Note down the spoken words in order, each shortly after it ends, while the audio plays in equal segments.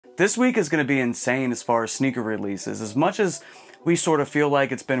This week is going to be insane as far as sneaker releases. As much as we sort of feel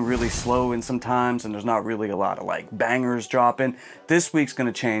like it's been really slow in some times and there's not really a lot of like bangers dropping, this week's going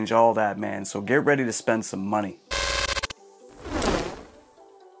to change all that, man. So get ready to spend some money.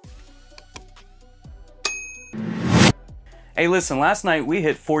 Hey, listen, last night we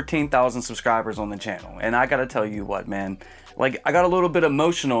hit 14,000 subscribers on the channel, and I gotta tell you what, man, like, I got a little bit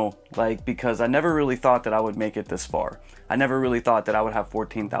emotional, like, because I never really thought that I would make it this far. I never really thought that I would have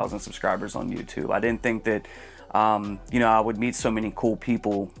 14,000 subscribers on YouTube. I didn't think that, you know, I would meet so many cool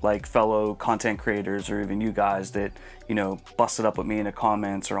people, like fellow content creators, or even you guys that, you know, busted up with me in the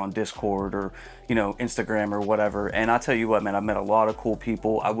comments or on Discord or, you know, Instagram or whatever. And I tell you what, man, I've met a lot of cool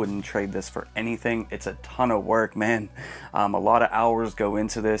people. I wouldn't trade this for anything. It's a ton of work, man. A lot of hours go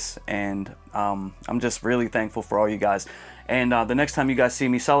into this, and I'm just really thankful for all you guys. And the next time you guys see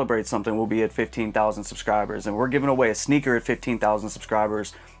me celebrate something, we'll be at 15,000 subscribers, and we're giving away a sneaker at 15,000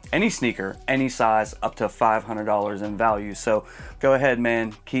 subscribers. Any sneaker, any size, up to $500 in value. So go ahead,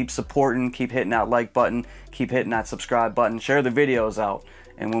 man, keep supporting, keep hitting that like button, keep hitting that subscribe button, share the videos out.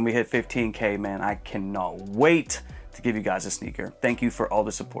 And when we hit 15K, man, I cannot wait to give you guys a sneaker. Thank you for all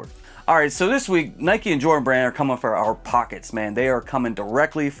the support. All right, so this week, Nike and Jordan Brand are coming for our pockets, man. They are coming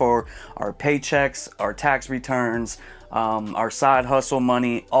directly for our paychecks, our tax returns, our side hustle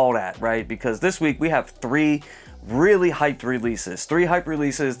money, all that, right? Because this week we have three really hyped releases. Three hype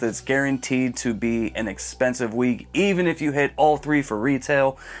releases that's guaranteed to be an expensive week. Even if you hit all three for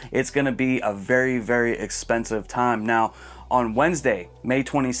retail, it's gonna be a very, very expensive time. Now, on Wednesday, May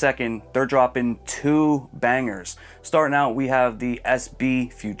 22nd, they're dropping two bangers. Starting out, we have the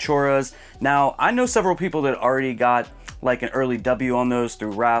SB Futuras. Now, I know several people that already got like an early W on those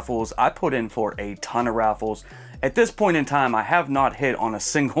through raffles. I put in for a ton of raffles. At this point in time, I have not hit on a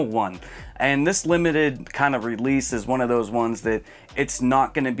single one. And this limited kind of release is one of those ones that it's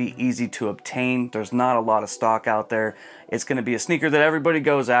not going to be easy to obtain. There's not a lot of stock out there. It's going to be a sneaker that everybody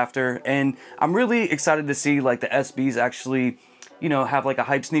goes after. And I'm really excited to see like the SBs actually, you know, have like a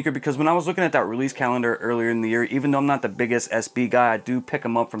hype sneaker, because when I was looking at that release calendar earlier in the year, even though I'm not the biggest SB guy, I do pick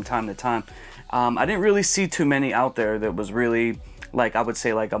them up from time to time. I didn't really see too many out there that was really, like, I would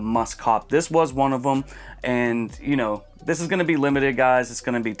say like a must cop. This was one of them, and you know, this is going to be limited, guys. It's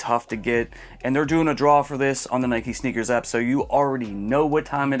going to be tough to get, and they're doing a draw for this on the Nike Sneakers app, so you already know what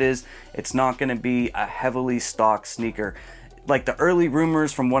time it is. It's not going to be a heavily stocked sneaker. Like, the early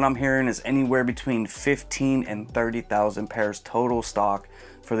rumors from what I'm hearing is anywhere between 15 and 30,000 pairs total stock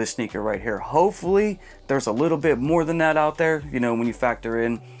for this sneaker right here. Hopefully there's a little bit more than that out there, you know, when you factor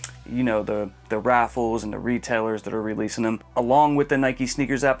in, you know, the raffles and the retailers that are releasing them along with the Nike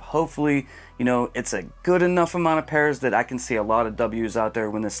Sneakers app. Hopefully, you know, it's a good enough amount of pairs that I can see a lot of W's out there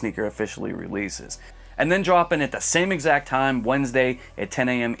when the sneaker officially releases. And then dropping at the same exact time, Wednesday at 10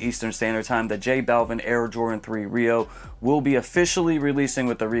 a.m. Eastern Standard Time, the J Balvin Air Jordan 3 Rio will be officially releasing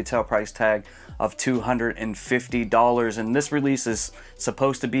with the retail price tag of $250. And this release is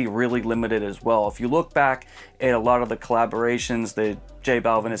supposed to be really limited as well. If you look back at a lot of the collaborations that J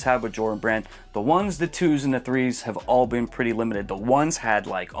Balvin has had with Jordan Brand, the ones, the twos, and the threes have all been pretty limited. The ones had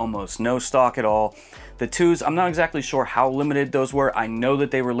like almost no stock at all. The twos, I'm not exactly sure how limited those were. I know that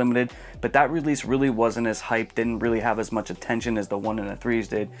they were limited, but that release really wasn't as hyped, didn't really have as much attention as the one and the threes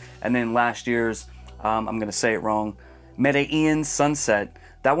did. And then last year's, I'm gonna say it wrong, Medellin Sunset,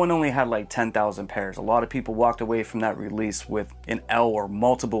 that one only had like 10,000 pairs. A lot of people walked away from that release with an L or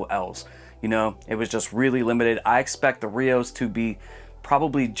multiple L's. You know, it was just really limited. I expect the Rios to be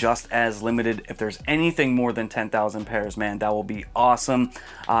probably just as limited. If there's anything more than 10,000 pairs, man, that will be awesome.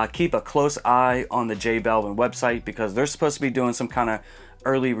 Keep a close eye on the J Balvin website, because they're supposed to be doing some kind of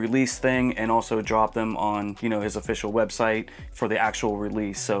early release thing, and also drop them on, you know, his official website for the actual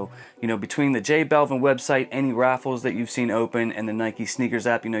release. So, you know, between the J Balvin website, any raffles that you've seen open, and the Nike Sneakers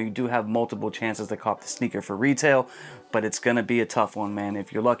app, you know, you do have multiple chances to cop the sneaker for retail, but it's gonna be a tough one, man.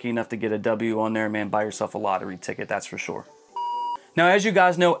 If you're lucky enough to get a W on there, man, buy yourself a lottery ticket, that's for sure. Now, as you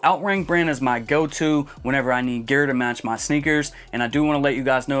guys know, OUTRANK brand is my go-to whenever I need gear to match my sneakers, and I do want to let you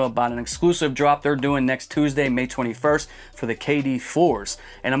guys know about an exclusive drop they're doing next Tuesday, May 21st for the KD 4s.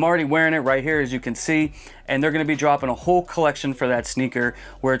 And I'm already wearing it right here, as you can see, and they're going to be dropping a whole collection for that sneaker,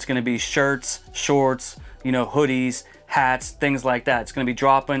 where it's going to be shirts, shorts, you know, hoodies, hats, things like that. It's going to be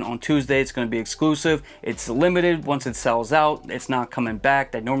dropping on Tuesday. It's going to be exclusive. It's limited. Once it sells out, it's not coming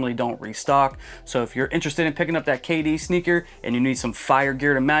back. They normally don't restock. So if you're interested in picking up that KD sneaker and you need some fire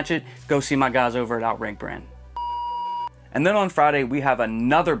gear to match it, go see my guys over at OUTRANK brand. And then on Friday, we have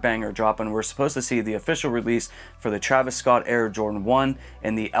another banger dropping. We're supposed to see the official release for the Travis Scott Air Jordan 1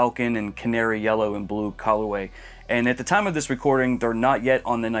 and the Elkin and Canary Yellow and Blue colorway. And at the time of this recording, they're not yet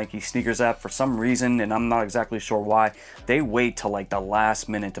on the Nike Sneakers app for some reason, and I'm not exactly sure why. They wait till like the last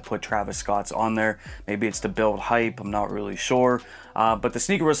minute to put Travis Scott's on there. Maybe it's to build hype, I'm not really sure. But the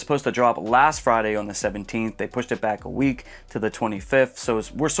sneaker was supposed to drop last Friday on the 17th. They pushed it back a week to the 25th, so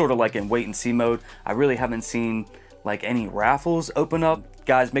we're sort of like in wait and see mode. I really haven't seen like any raffles open up.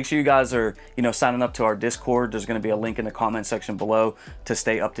 Guys, make sure you guys are, signing up to our Discord. There's going to be a link in the comment section below to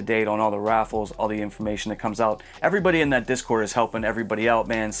stay up to date on all the raffles, all the information that comes out. Everybody in that Discord is helping everybody out,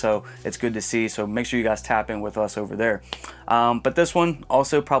 man, so it's good to see. So make sure you guys tap in with us over there. But this one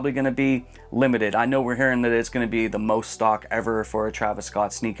also probably going to be limited. I know we're hearing that it's going to be the most stock ever for a Travis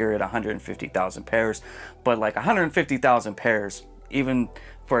Scott sneaker at 150,000 pairs, but like 150,000 pairs, even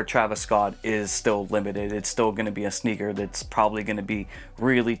for a Travis Scott, is still limited. It's still going to be a sneaker that's probably going to be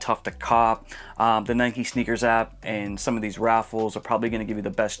really tough to cop. The Nike Sneakers app and some of these raffles are probably going to give you the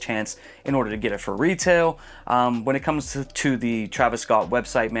best chance in order to get it for retail. When it comes to the Travis Scott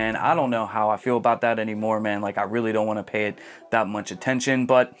website, man, I don't know how I feel about that anymore, man. Like, I really don't want to pay it that much attention,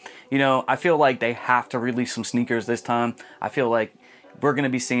 but I feel like they have to release some sneakers this time. I feel like we're going to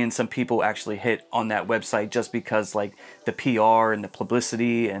be seeing some people actually hit on that website just because like the PR and the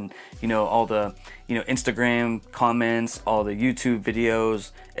publicity and all the Instagram comments, all the YouTube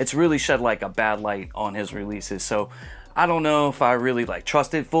videos, it's really shed like a bad light on his releases. So I don't know if I really like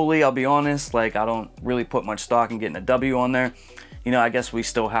trust it fully, I'll be honest. Like, I don't really put much stock in getting a W on there. I guess we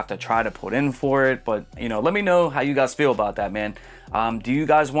still have to try to put in for it, but let me know how you guys feel about that, man. Do you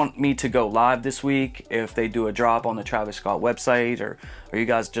guys want me to go live this week if they do a drop on the Travis Scott website, or are you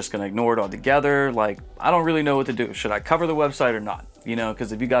guys just gonna ignore it altogether? Like, I don't really know what to do. Should I cover the website or not?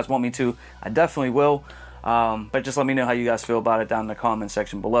 Because if you guys want me to, I definitely will. But just let me know how you guys feel about it down in the comment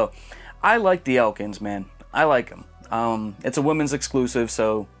section below. I like the Elkins, man. I like them. It's a women's exclusive,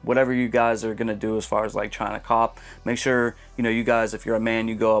 so whatever you guys are gonna do as far as like trying to cop, make sure you guys, if you're a man,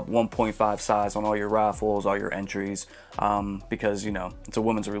 you go up 1.5 size on all your raffles, all your entries, because it's a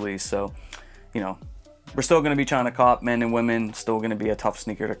women's release. So we're still going to be trying to cop, men and women, still going to be a tough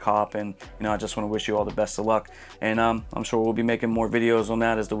sneaker to cop, and I just want to wish you all the best of luck, and I'm sure we'll be making more videos on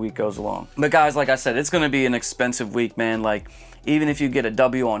that as the week goes along. But guys, like I said, it's going to be an expensive week, man. Like, even if you get a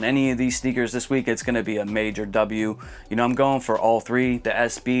W on any of these sneakers this week, it's going to be a major W. I'm going for all three, the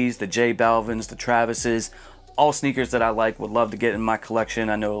SBs, the J Balvins, the Travises, all sneakers that I like, would love to get in my collection.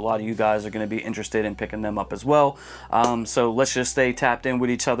 I know a lot of you guys are going to be interested in picking them up as well. So let's just stay tapped in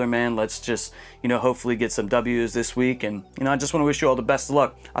with each other, man. Let's just, hopefully get some W's this week. And, I just want to wish you all the best of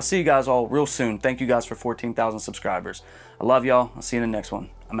luck. I'll see you guys all real soon. Thank you guys for 14,000 subscribers. I love y'all. I'll see you in the next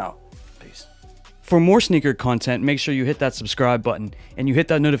one. I'm out. Peace. For more sneaker content, make sure you hit that subscribe button and you hit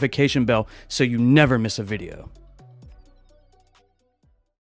that notification bell so you never miss a video.